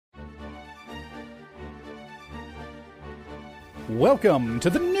Welcome to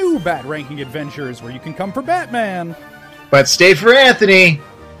the new Bat Ranking Adventures, where you can come for Batman, but stay for Anthony.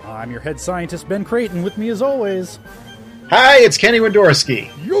 I'm your head scientist, Ben Creighton. With me as always. Hi, it's Kenny Wendorski.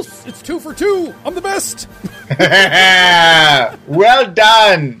 Yes, it's 2 for 2. I'm the best. Well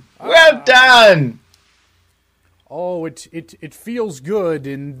done. Well done. Oh, it feels good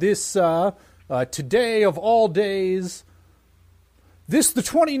in this today of all days. This the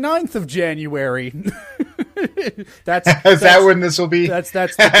 29th of January. That's that when this will be? That's the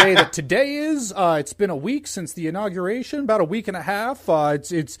day that today is. It's been a week since the inauguration, about a week and a half.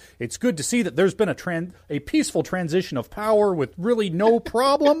 It's good to see that there's been a peaceful transition of power with really no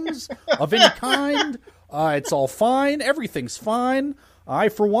problems of any kind. It's all fine. Everything's fine. I,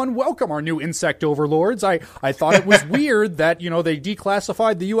 for one, welcome our new insect overlords. I thought it was weird that, they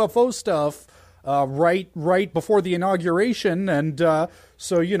declassified the UFO stuff right before the inauguration, and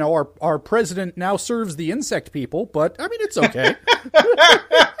so our president now serves the insect people, but I mean it's okay.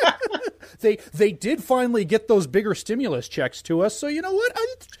 They did finally get those bigger stimulus checks to us, so you know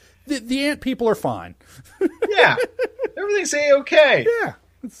what? The ant people are fine. Yeah, everything's a-okay. Yeah.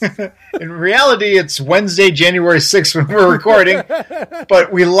 In reality, it's Wednesday, January 6th when we're recording,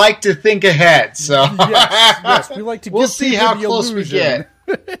 but we like to think ahead, so yes, we like to. We'll see how close illusion.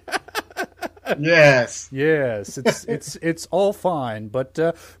 we get. Yes, it's all fine.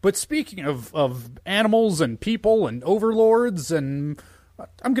 But speaking of animals and people and overlords, and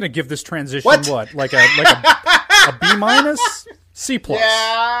I'm going to give this transition like a B minus, C plus.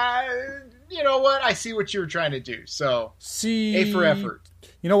 Yeah, you know what? I see what you were trying to do. So C, A for effort.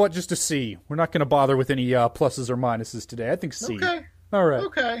 You know what? Just a C. We're not going to bother with any pluses or minuses today. I think C. Okay. All right.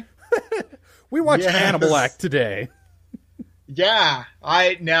 Okay. We watched Animal Act today. Yeah,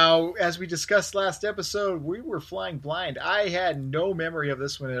 now, as we discussed last episode, we were flying blind. I had no memory of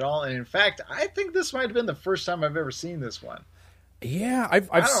this one at all, and in fact, I think this might have been the first time I've ever seen this one. Yeah,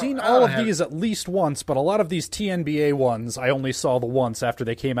 I've seen all of these at least once, but a lot of these TNBA ones I only saw the once after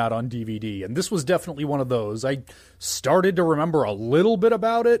they came out on DVD, and this was definitely one of those. I started to remember a little bit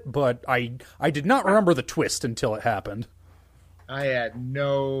about it, but I did not remember the twist until it happened. I had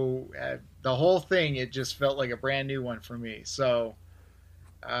the whole thing, it just felt like a brand new one for me. So,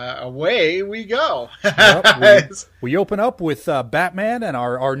 away we go. Yep, we open up with Batman and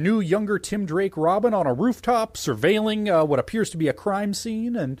our new younger Tim Drake Robin on a rooftop surveilling what appears to be a crime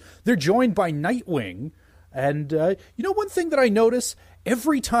scene, and they're joined by Nightwing. And one thing that I notice,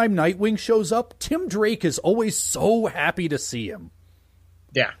 every time Nightwing shows up, Tim Drake is always so happy to see him.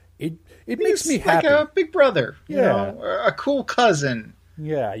 Yeah. It makes me happy. Like a big brother, a cool cousin.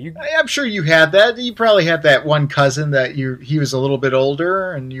 Yeah, I'm sure you had that. You probably had that one cousin that he was a little bit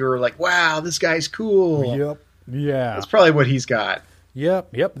older, and you were like, "Wow, this guy's cool." Yep. Yeah. That's probably what he's got.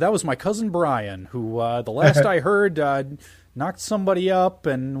 Yep. That was my cousin Brian, who the last I heard knocked somebody up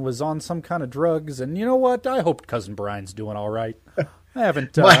and was on some kind of drugs. And you know what? I hope cousin Brian's doing all right. I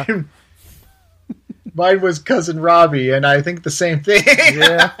haven't. Mine was cousin Robbie, and I think the same thing.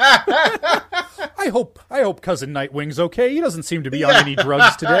 Yeah. I hope cousin Nightwing's okay. He doesn't seem to be on any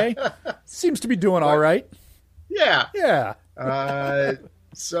drugs today. Seems to be doing all right. Yeah. Yeah.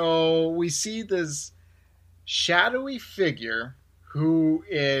 So we see this shadowy figure who,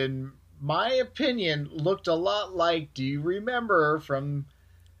 in my opinion, looked a lot like, do you remember from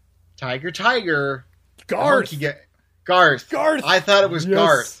Tiger? Garth. Garth. I thought it was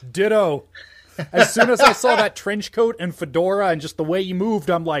Garth. Ditto. As soon as I saw that trench coat and fedora and just the way he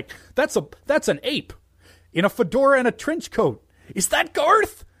moved, I'm like, that's an ape in a fedora and a trench coat. Is that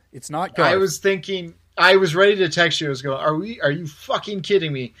Garth? It's not Garth. I was thinking, I was ready to text you. I was going, are you fucking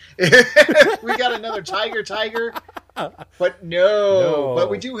kidding me? We got another Tiger. But no. But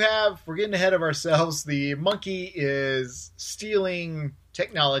we're getting ahead of ourselves. The monkey is stealing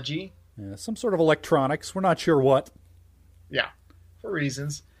technology. Yeah, some sort of electronics. We're not sure what. Yeah, for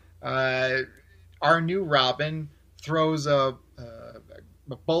reasons. Our new Robin throws a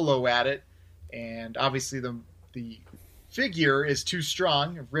bolo at it, and obviously the figure is too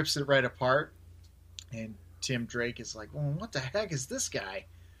strong. It rips it right apart, and Tim Drake is like, well, what the heck is this guy?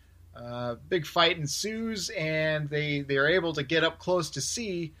 Big fight ensues, and they are able to get up close to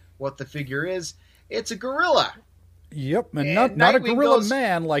see what the figure is. It's a gorilla. Yep, and not a gorilla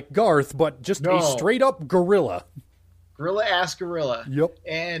man like Garth, but just a straight-up gorilla. Gorilla-ass gorilla. Yep.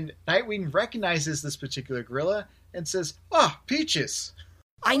 And Nightwing recognizes this particular gorilla and says, Peaches.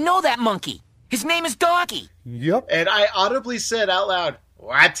 I know that monkey. His name is Donkey. Yep. And I audibly said out loud,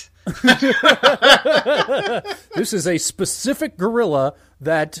 what? This is a specific gorilla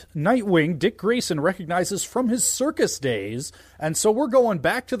that Nightwing, Dick Grayson, recognizes from his circus days. And so we're going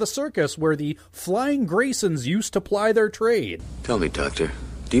back to the circus where the Flying Graysons used to ply their trade. Tell me, Doctor,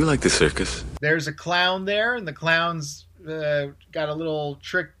 do you like the circus? There's a clown there, and the clown's got a little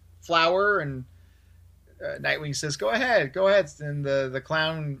trick flower, and Nightwing says, go ahead. And the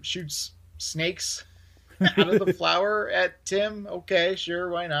clown shoots snakes out of the flower at Tim. Okay, sure,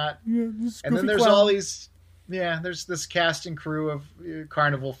 why not? Yeah, and then there's clown. all these, there's this cast and crew of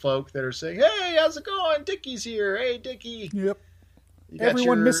carnival folk that are saying, hey, how's it going? Dickie's here. Hey, Dickie. Yep. You got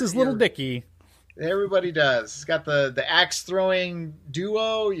Everyone misses little Dickie. Everybody does. It's got the axe throwing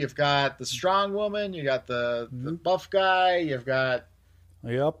duo. You've got the strong woman. You got the buff guy. You've got.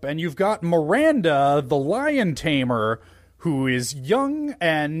 Yep, and you've got Miranda, the lion tamer, who is young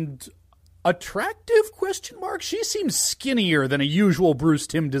and attractive, ? She seems skinnier than a usual Bruce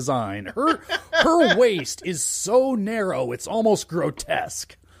Timm design. Her waist is so narrow, it's almost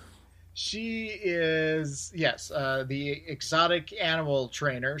grotesque. She is, yes, the exotic animal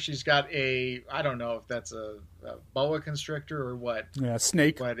trainer. She's got I don't know if that's a boa constrictor or what. Yeah,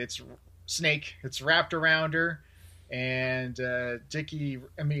 snake. But it's snake. It's wrapped around her, and Dickie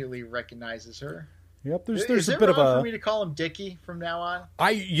immediately recognizes her. Yep, there's is a it bit of wrong a... for me to call him Dickie from now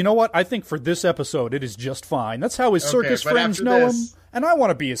on? You know what? I think for this episode, it is just fine. That's how his circus but friends after know this- him, and I want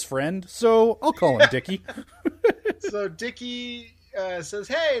to be his friend, so I'll call him Dickie. So Dickie says,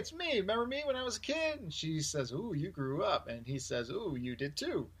 hey, it's me. Remember me when I was a kid? And she says, ooh, you grew up. And he says, ooh, you did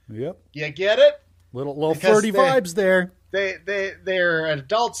too. Yep. You get it? Little Because flirty vibes there. They're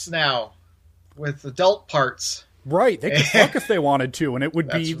adults now with adult parts. Right, they could fuck if they wanted to, and it would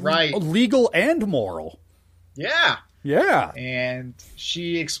be That's right. legal and moral. Yeah. Yeah. And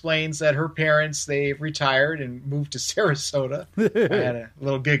she explains that her parents, they've retired and moved to Sarasota. I had a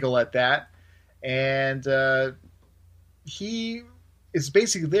little giggle at that. And he is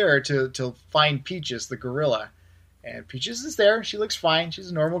basically there to find Peaches, the gorilla. And Peaches is there. She looks fine. She's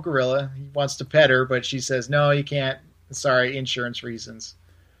a normal gorilla. He wants to pet her, but she says, no, you can't. Sorry, insurance reasons.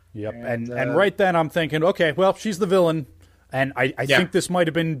 Yep. And right then I'm thinking, okay, well, she's the villain. And I think this might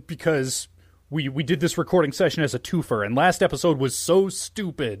have been because we did this recording session as a twofer, and last episode was so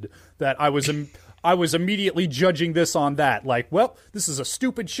stupid that I was immediately judging this on that. Like, well, this is a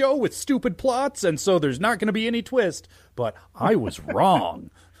stupid show with stupid plots, and so there's not going to be any twist. But I was wrong.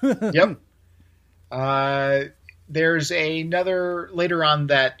 Yep. There's another, later on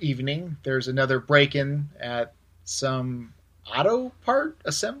that evening, there's another break-in at some auto part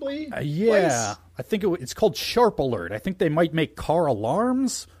assembly Yeah, place. I think it's called Sharp Alert. I think they might make car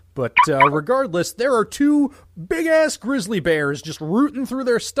alarms. But regardless, there are two big-ass grizzly bears just rooting through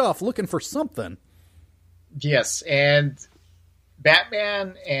their stuff looking for something. Yes, and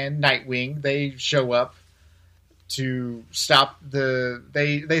Batman and Nightwing, they show up to stop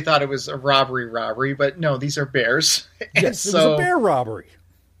they thought it was a robbery, but no, these are bears. Yes, it was a bear robbery.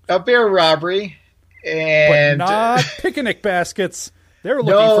 A bear robbery. And But not picnic baskets. They're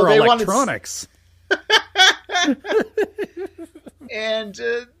looking for electronics. And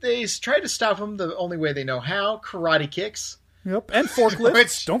they try to stop him the only way they know how, karate kicks. Yep, and forklifts.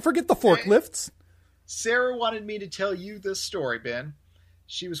 Which- Don't forget the forklifts. Sarah wanted me to tell you this story, Ben.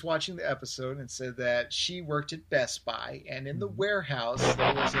 She was watching the episode and said that she worked at Best Buy, and in the warehouse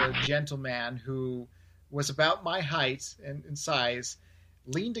there was a gentleman who was about my height and size,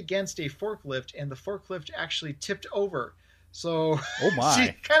 leaned against a forklift, and the forklift actually tipped over. So Oh my.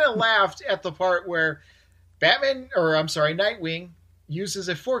 she kind of laughed at the part where Nightwing uses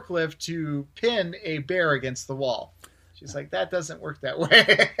a forklift to pin a bear against the wall. She's like, that doesn't work that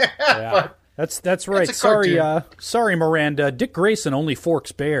way. Yeah, that's right. It's a cartoon. Sorry, Miranda. Dick Grayson only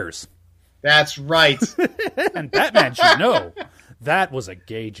forks bears. That's right. And Batman should know. That was a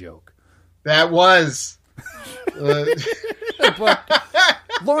gay joke. That was. But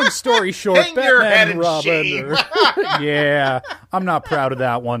long story short, Hang your head Batman and in Robin shame. yeah, I'm not proud of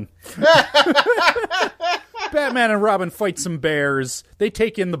that one. Batman and Robin fight some bears. They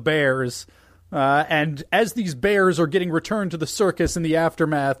take in the bears. And as these bears are getting returned to the circus in the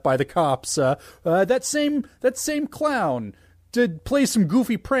aftermath by the cops, that same clown did play some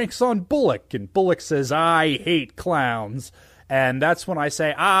goofy pranks on Bullock, and Bullock says, "I hate clowns," and that's when I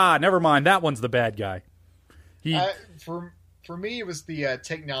say, never mind, that one's the bad guy. For me, it was the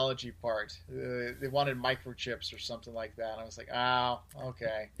technology part. They wanted microchips or something like that. I was like,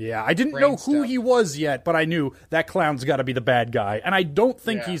 okay. Yeah, I didn't Brain know who stuff. he was yet, but I knew that clown's got to be the bad guy. And I don't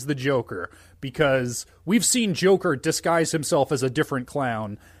think Yeah. he's the Joker, because we've seen Joker disguise himself as a different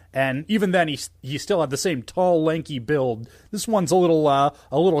clown, and even then he still had the same tall, lanky build. This one's a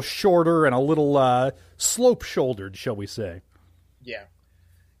little shorter and a little slope-shouldered, shall we say. Yeah.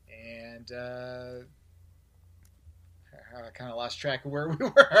 And I kind of lost track of where we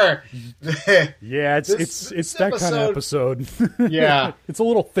were. Yeah, it's that kind of episode. Yeah. It's a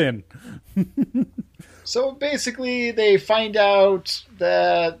little thin. So basically, they find out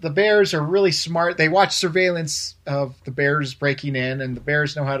that the bears are really smart. They watch surveillance of the bears breaking in, and the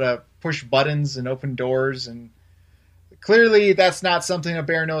bears know how to push buttons and open doors. And clearly, that's not something a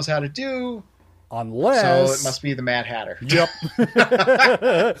bear knows how to do. Unless... So it must be the Mad Hatter. Yep.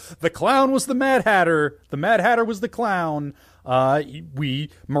 The clown was the Mad Hatter. The Mad Hatter was the clown.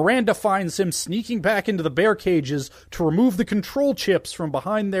 Miranda finds him sneaking back into the bear cages to remove the control chips from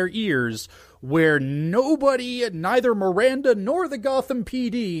behind their ears, where nobody, neither Miranda nor the Gotham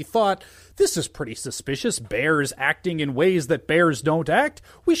PD, thought, this is pretty suspicious. Bears acting in ways that bears don't act.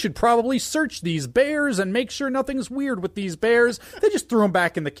 We should probably search these bears and make sure nothing's weird with these bears. They just threw them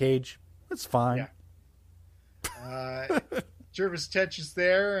back in the cage. That's fine. Yeah. Jervis Tetch is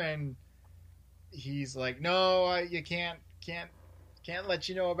there, and he's like, "No, you can't let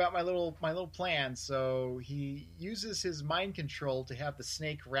you know about my little plan." So he uses his mind control to have the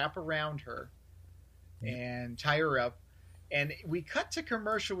snake wrap around her and tie her up. And we cut to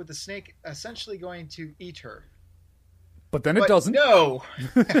commercial with the snake essentially going to eat her. But then it doesn't. No.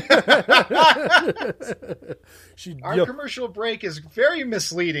 Our commercial break is very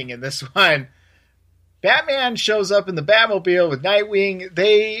misleading in this one. Batman shows up in the Batmobile with Nightwing.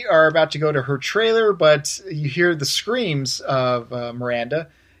 They are about to go to her trailer, but you hear the screams of Miranda.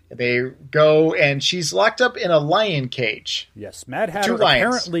 They go, and she's locked up in a lion cage. Yes, Mad Hatter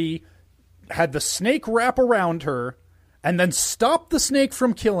apparently had the snake wrap around her and then stopped the snake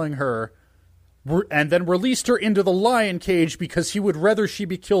from killing her, and then released her into the lion cage because he would rather she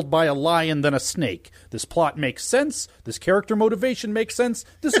be killed by a lion than a snake. This plot makes sense. This character motivation makes sense.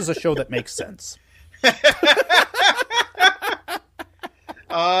 This is a show that makes sense.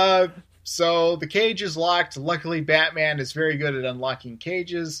 So the cage is locked. Luckily, Batman is very good at unlocking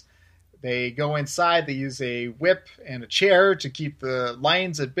cages. They go inside. They use a whip and a chair to keep the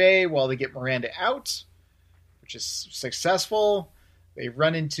lions at bay while they get Miranda out, which is successful. They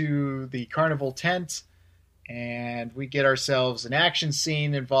run into the carnival tent, and we get ourselves an action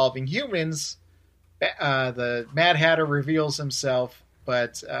scene involving humans. The Mad Hatter reveals himself,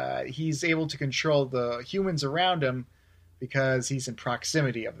 but he's able to control the humans around him because he's in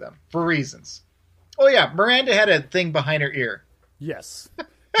proximity of them, for reasons. Oh yeah, Miranda had a thing behind her ear. Yes,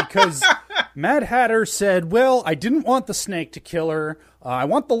 because Mad Hatter said, well, I didn't want the snake to kill her. I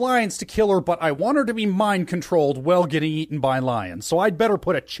want the lions to kill her, but I want her to be mind-controlled while getting eaten by lions. So I'd better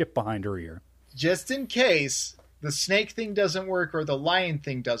put a chip behind her ear. Just in case the snake thing doesn't work or the lion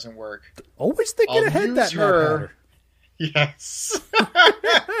thing doesn't work. Always thinking ahead, that Mad Hatter. Yes.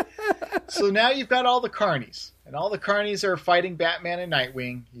 So now you've got all the carnies. And all the carnies are fighting Batman and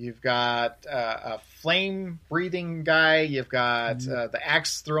Nightwing. You've got a flame-breathing guy. You've got the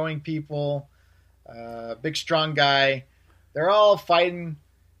axe-throwing people. Big, strong guy. They're all fighting.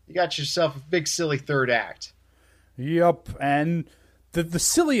 You got yourself a big, silly third act. Yep, and the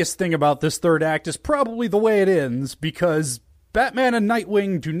silliest thing about this third act is probably the way it ends, because Batman and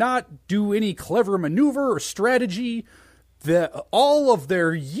Nightwing do not do any clever maneuver or strategy. All of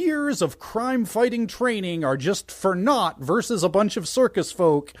their years of crime-fighting training are just for naught versus a bunch of circus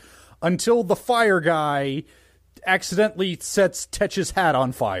folk until the fire guy accidentally sets Tetch's hat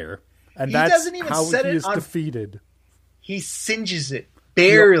on fire. And that's how he is defeated. He singes it.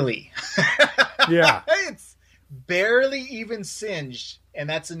 Barely. Yep. Yeah. It's barely even singed, and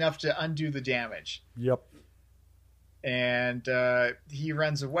that's enough to undo the damage. Yep. And he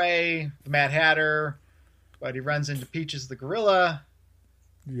runs away, the Mad Hatter, but he runs into Peaches the gorilla.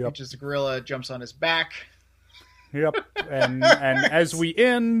 Yep. Peaches the gorilla jumps on his back. Yep. And as we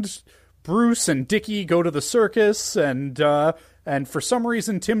end, Bruce and Dickie go to the circus, and for some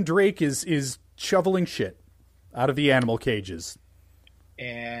reason Tim Drake is shoveling shit out of the animal cages.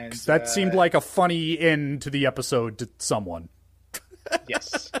 And that seemed like a funny end to the episode to someone.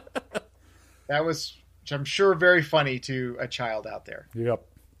 Yes. That was, I'm sure, very funny to a child out there. Yep.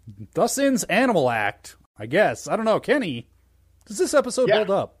 Thus ends Animal Act, I guess. I don't know. Kenny, does this episode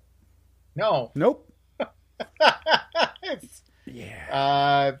hold up? No. Nope.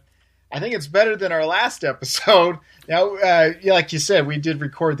 Yeah. I think it's better than our last episode. Now, like you said, we did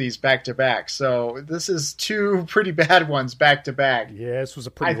record these back to back, so this is two pretty bad ones back to back. Yeah, this was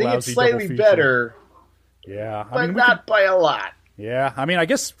a pretty lousy. I think it's double slightly feature. better. Yeah, but not by a lot. Yeah, I mean, I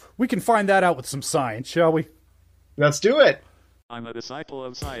guess we can find that out with some science, shall we? Let's do it. I'm a disciple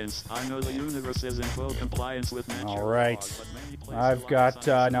of science. I know the universe is in full compliance with natural All right. laws, but many places I've got,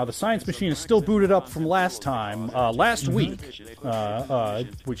 now the science machine is still booted up from last time, last week,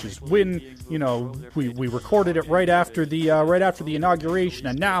 which is when, we recorded it right after the inauguration,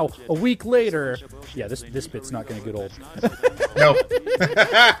 and now, a week later, yeah, this bit's not going to get old. No.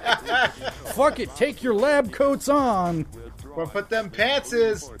 Fuck it, take your lab coats on. But put them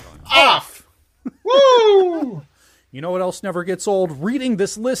pantses off. Woo! You know what else never gets old? Reading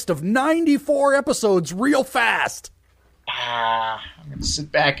this list of 94 episodes real fast. I'm going to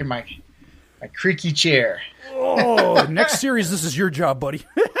sit back in my creaky chair. Oh, next series, this is your job, buddy.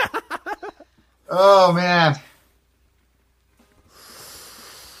 Oh, man.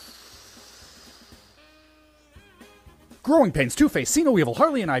 Growing Pains, Two-Face, See No Evil,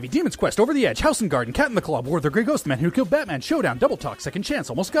 Harley and Ivy, Demon's Quest, Over the Edge, House and Garden, Cat in the Club, War of the Grey Ghost, Man Who Killed Batman, Showdown, Double Talk, Second Chance,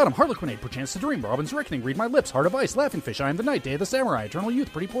 Almost Got Him, Harlequinade, Perchance to Dream, Robin's Reckoning, Read My Lips, Heart of Ice, Laughing Fish, I Am the Night, Day of the Samurai, Eternal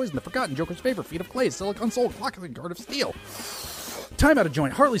Youth, Pretty Poison, The Forgotten, Joker's Favor, Feet of Clay, Silicon Soul, Clock and Guard of Steel, Time Out of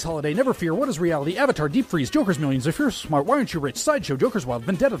Joint, Harley's Holiday, Never Fear, What is Reality, Avatar, Deep Freeze, Joker's Millions, If You're Smart, Why Aren't You Rich, Sideshow, Joker's Wild,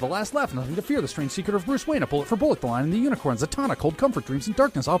 Vendetta, The Last Laugh, Nothing to Fear, The Strange Secret of Bruce Wayne, A Bullet for Bullet, The Lion and the Unicorn, Zatanna, Cold Comfort, Dreams in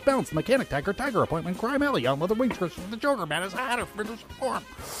Darkness, Off Balance, The Mechanic, Tiger, Appointment, Crime Alley, Young Leather Wing, The Joker, Man is Hatter, Form.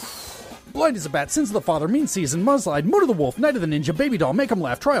 Blind as a Bat, Sins of the Father, Mean Season, Muzzlide, Mood of the Wolf, Night of the Ninja, Baby Doll, Make 'em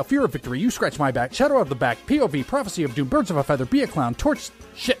Laugh, Trial, Fear of Victory, You Scratch My Back, Shadow of the Back, POV, Prophecy of Doom, Birds of a Feather, Be a Clown, Torch,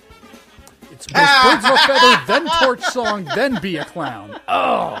 shit. It's Birds of a Feather, then Torch Song, then Be a Clown.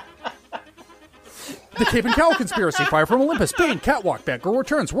 Oh. The Cape and Cowl Conspiracy, Fire from Olympus, Bane, Catwalk, Batgirl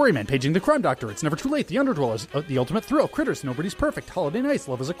Returns, Worryman, Paging the Crime Doctor, It's Never Too Late, The Underdwellers, The Ultimate Thrill, Critters, Nobody's Perfect, Holiday Nights,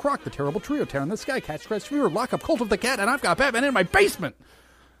 Love is a Crock, The Terrible Trio, Terror in the Sky, Catch Scratch Fever, Lock Up, Cult of the Cat, and I've got Batman in my basement.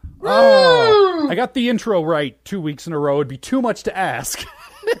 Oh, I got the intro right 2 weeks in a row. It'd be too much to ask.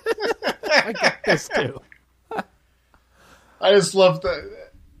 I got this too. I just love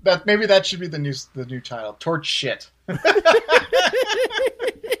that. Maybe that should be the new title. Torch shit.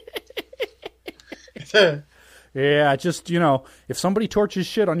 Yeah, just, if somebody torches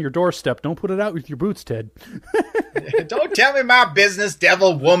shit on your doorstep, don't put it out with your boots, Ted. Don't tell me my business,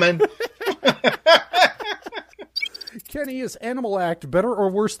 devil woman. Kenny, is Animal Act better or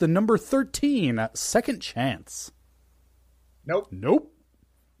worse than number 13, Second Chance? Nope.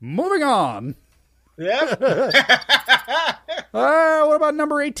 Moving on. Yeah. What about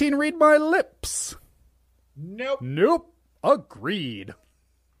number 18, Read My Lips? Nope. Agreed.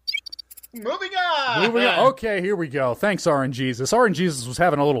 Moving on. Okay, here we go. Thanks, RNGesus. RNGesus was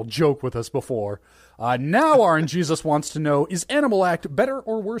having a little joke with us before. Now RNGesus wants to know, is Animal Act better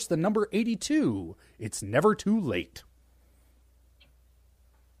or worse than number 82, It's Never Too Late?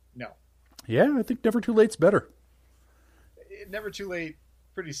 No. Yeah, I think Never Too Late's better. Never Too Late.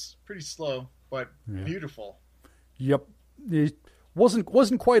 Pretty slow, but beautiful. Yep. It wasn't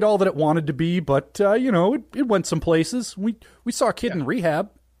quite all that it wanted to be, but, it went some places. We saw a kid in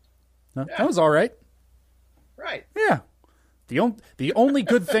rehab. That was all right. Right. Yeah. The only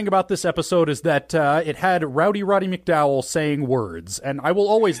good thing about this episode is that it had Rowdy Roddy McDowell saying words, and I will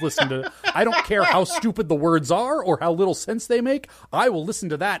always listen to. I don't care how stupid the words are or how little sense they make. I will listen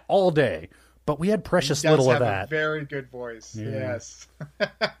to that all day. But we had precious little of that. A very good voice. Yeah. Yes.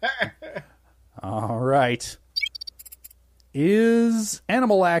 All right. Is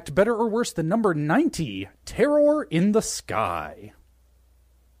Animal Act better or worse than number 90, Terror in the Sky?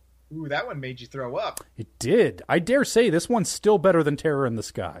 Ooh, that one made you throw up. It did. I dare say this one's still better than Terror in the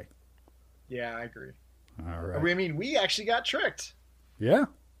Sky. Yeah, I agree. All right. I mean, we actually got tricked. Yeah.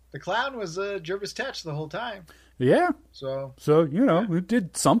 The clown was Jervis Tetch the whole time. Yeah. So it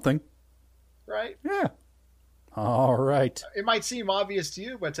did something. Right? Yeah. All right. It might seem obvious to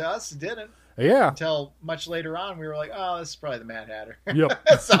you, but to us, it didn't. Yeah. Until much later on, we were like, oh, this is probably the Mad Hatter.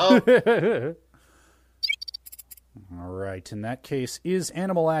 Yep. So... All right. In that case, is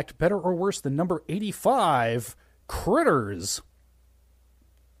Animal Act better or worse than number 85, Critters?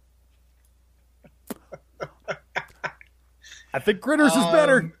 I think Critters is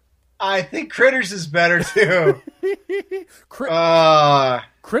better. I think Critters is better, too.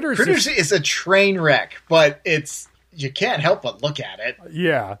 Critters is a train wreck, but you can't help but look at it.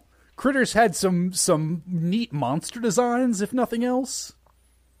 Yeah. Critters had some neat monster designs, if nothing else.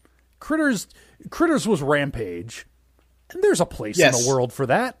 Critters was Rampage. And there's a place in the world for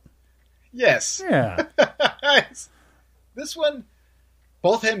that. Yes. Yeah. This one,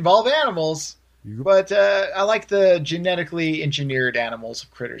 both involve animals, but I like the genetically engineered animals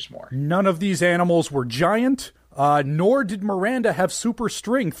of Critters more. None of these animals were giant, nor did Miranda have super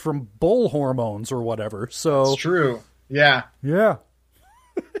strength from bull hormones or whatever. So it's true. Yeah. Yeah.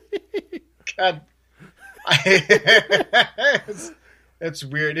 God. It's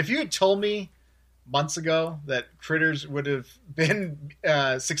weird. If you had told me months ago that Critters would have been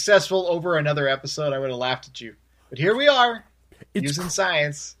successful over another episode, I would have laughed at you. But here we are, using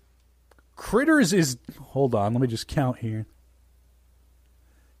science. Critters is... Hold on, let me just count here.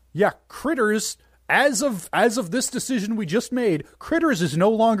 Yeah, Critters, as of this decision we just made, Critters is no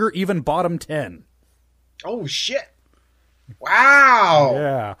longer even bottom 10. Oh, shit. Wow.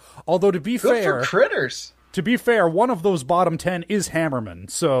 Yeah. Although, to be Good fair... for Critters. To be fair, one of those bottom 10 is Hammerman,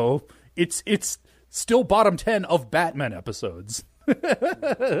 so it's still bottom 10 of Batman episodes.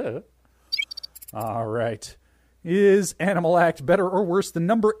 All right. Is Animal Act better or worse than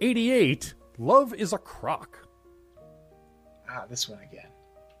number 88, Love is a Crock? Ah, this one again.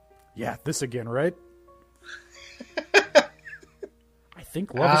 Yeah, this again, right? I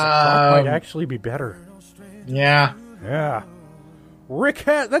think Love is a Crock might actually be better. Yeah. Yeah.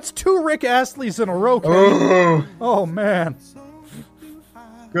 That's 2 Rick Astleys in a row, Kenny. Oh, man.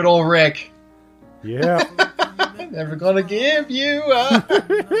 Good old Rick. Yeah. Never gonna give you up.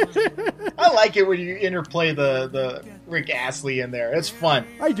 I like it when you interplay the Rick Astley in there. It's fun.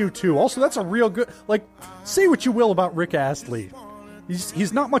 I do too. Also, that's a real good... Like, say what you will about Rick Astley.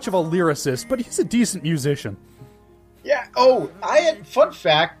 He's not much of a lyricist, but he's a decent musician. Yeah. Oh, fun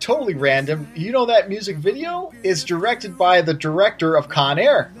fact, totally random. You know that music video is directed by the director of Con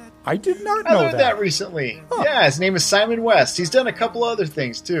Air. I did not I know learned that recently. Huh. Yeah, his name is Simon West. He's done a couple other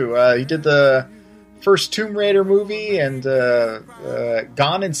things too. He did the first Tomb Raider movie and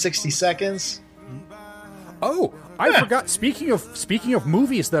Gone in 60 Seconds. Oh, I forgot. Speaking of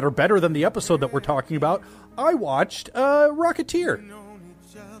movies that are better than the episode that we're talking about, I watched Rocketeer.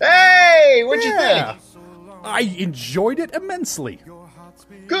 Hey, what'd you think? I enjoyed it immensely.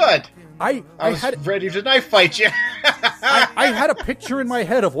 Good. I was had ready to knife fight you. I had a picture in my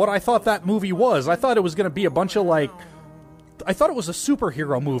head of what I thought that movie was. I thought it was going to be a bunch of I thought it was a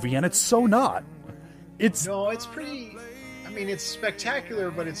superhero movie, and it's so not. No, it's pretty. I mean, it's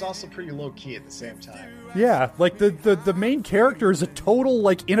spectacular, but it's also pretty low key at the same time. Yeah, like the main character is a total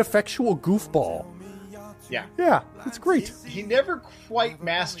ineffectual goofball. Yeah. Yeah, it's great. He never quite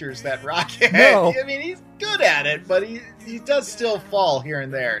masters that rocket. No. I mean, he's good at it, but he does still fall here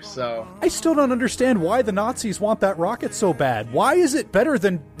and there, so... I still don't understand why the Nazis want that rocket so bad. Why is it better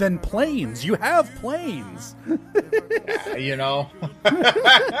than planes? You have planes. Yeah, you know.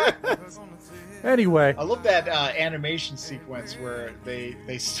 Anyway. I love that animation sequence where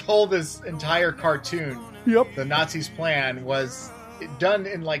they stole this entire cartoon. Yep. The Nazis' plan was done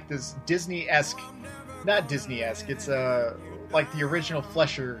in this Disney-esque... Not Disney-esque. It's like the original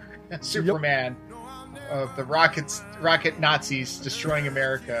Fleischer Superman of the rocket Nazis destroying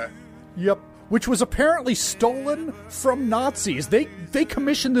America. Yep. Which was apparently stolen from Nazis. They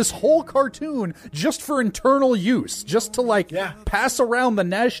commissioned this whole cartoon just for internal use, just to pass around the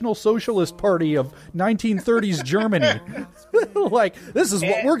National Socialist Party of 1930s Germany. This is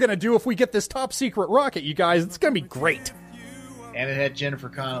what we're gonna do if we get this top secret rocket, you guys. It's gonna be great. And it had Jennifer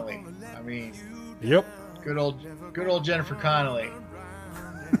Connelly. I mean. Yep. Good old Jennifer Connelly.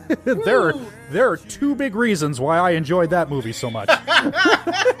 There are 2 big reasons why I enjoyed that movie so much.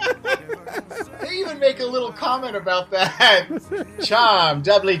 They even make a little comment about that. Charm,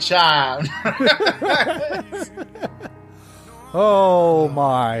 doubly charmed. Oh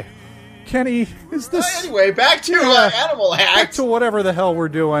my. Kenny, is this... Anyway, back to Animal Act. Back to whatever the hell we're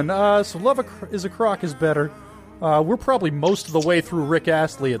doing. So Love is a Crock is better. We're probably most of the way through Rick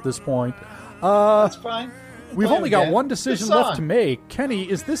Astley at this point. That's fine. We've only got one decision left to make. Kenny,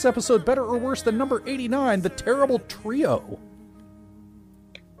 is this episode better or worse than number 89, The Terrible Trio?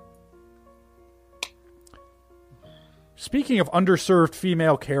 Speaking of underserved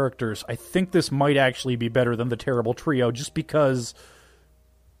female characters, I think this might actually be better than The Terrible Trio, just because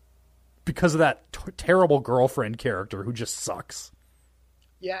of that terrible girlfriend character who just sucks.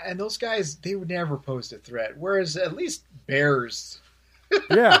 Yeah, and those guys, they would never pose a threat, whereas at least bears...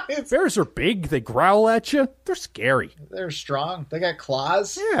 Yeah, bears are big. They growl at you. They're scary. They're strong. They got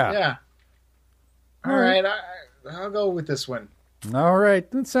claws. Yeah. All right, I'll go with this one. All right,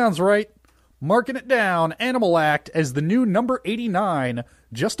 that sounds right. Marking it down, Animal Act as the new number 89,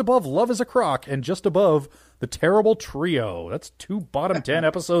 just above Love is a Crock and just above The Terrible Trio. That's 2 bottom 10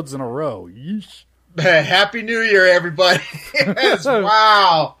 episodes in a row. Yeesh. Happy New Year, everybody. Yes,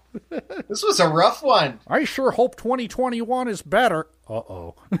 wow. This was a rough one. I sure hope 2021 is better.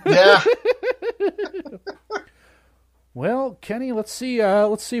 Uh-oh. Yeah. Well, Kenny, let's see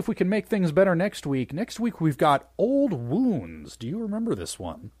if we can make things better next week. Next week we've got Old Wounds. Do you remember this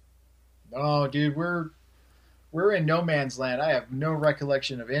one? Oh, dude, we're we're in no man's land. I have no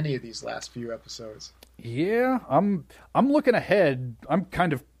recollection of any of these last few episodes. Yeah, I'm looking ahead. I'm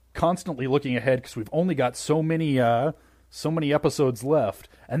kind of constantly looking ahead because we've only got so many episodes left,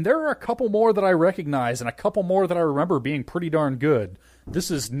 and there are a couple more that I recognize and a couple more that I remember being pretty darn good.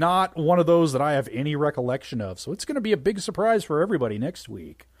 This is not one of those that I have any recollection of, so it's going to be a big surprise for everybody next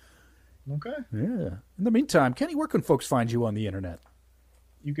week. Okay. Yeah. In the meantime, Kenny, where can folks find you on the internet?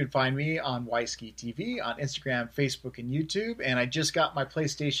 You can find me on Wisky TV, on Instagram, Facebook, and YouTube. And I just got my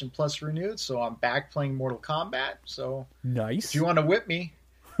PlayStation Plus renewed, so I'm back playing Mortal Kombat. So Nice. if you want to whip me,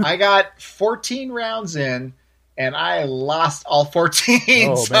 I got 14 rounds in, and I lost all 14.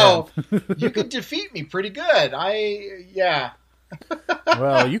 Oh, so you can defeat me pretty good.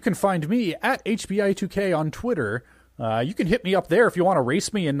 Well, you can find me at HBI2K on Twitter. You can hit me up there if you want to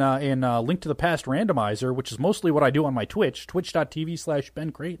race me in Link to the Past Randomizer, which is mostly what I do on my Twitch,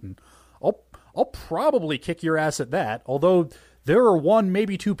 twitch.tv/Ben Creighton. I'll probably kick your ass at that, although there are one,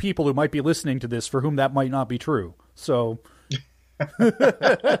 maybe two people who might be listening to this for whom that might not be true. So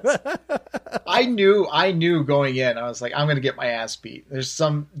I knew going in, I was like, I'm going to get my ass beat. There's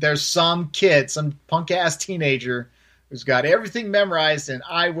some kid, some punk ass teenager who's got everything memorized, and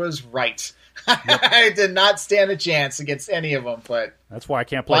I was right. I did not stand a chance against any of them, but that's why I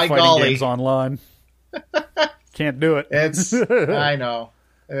can't play fighting games online. Can't do it. I know.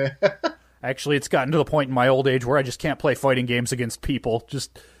 Actually, it's gotten to the point in my old age where I just can't play fighting games against people.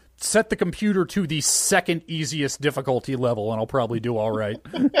 Just set the computer to the second easiest difficulty level, and I'll probably do all right.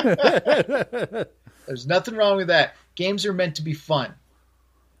 There's nothing wrong with that. Games are meant to be fun.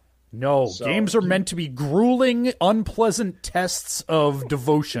 No, games are meant to be grueling, unpleasant tests of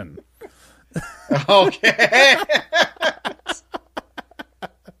devotion. Okay.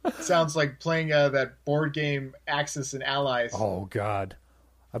 Sounds like playing that board game Axis and Allies. Oh, God.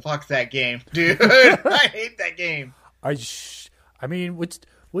 Fuck that game, dude. I hate that game. I mean, was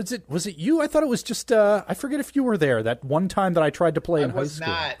it you? I thought it was just, I forget if you were there that one time that I tried to play in high school.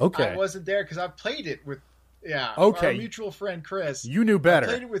 I was not. Okay. I wasn't there because I played it with, okay. our mutual friend Chris. You knew better.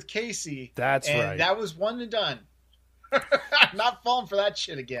 I played it with Casey. That's and right. That was one and done. I'm not falling for that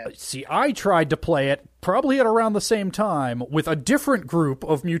shit again. See, I tried to play it probably at around the same time with a different group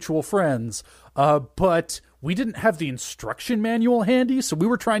of mutual friends, but we didn't have the instruction manual handy, so we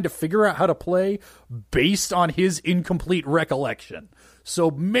were trying to figure out how to play based on his incomplete recollection.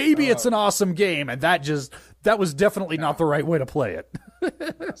 So maybe it's an awesome game, and that was definitely not the right way to play it.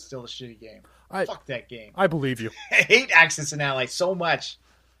 It's still a shitty game. Fuck that game. I believe you. I hate Axis and Allies so much.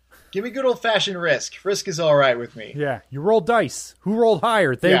 Give me good old-fashioned Risk. Risk is all right with me. Yeah, you roll dice. Who rolled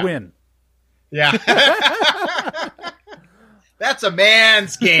higher, they win. Yeah. That's a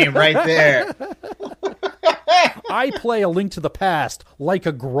man's game right there. I play A Link to the Past like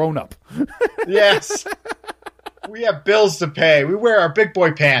a grown-up. Yes. We have bills to pay. We wear our big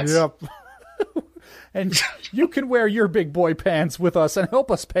boy pants. Yep. And you can wear your big boy pants with us and help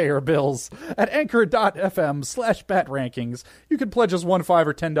us pay our bills at anchor.fm/batrankings. You can pledge us $1, $5,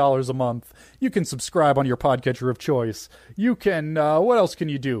 or $10 a month. You can subscribe on your podcatcher of choice. You can, what else can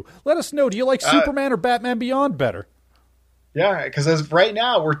you do? Let us know, do you like Superman or Batman Beyond better? Yeah, because as of right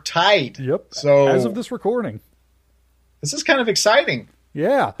now, we're tied. Yep. So as of this recording. This is kind of exciting.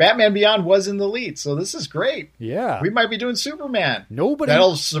 Yeah. Batman Beyond was in the lead, so this is great. Yeah. We might be doing Superman.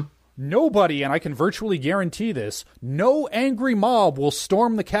 Nobody, and I can virtually guarantee this, no angry mob will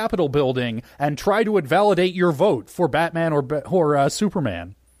storm the Capitol building and try to invalidate your vote for Batman or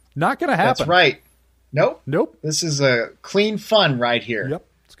Superman. Not going to happen. That's right. Nope. This is a clean fun right here. Yep.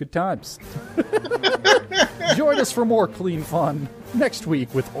 It's good times. Join us for more clean fun next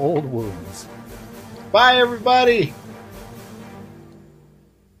week with Old Wounds. Bye, everybody.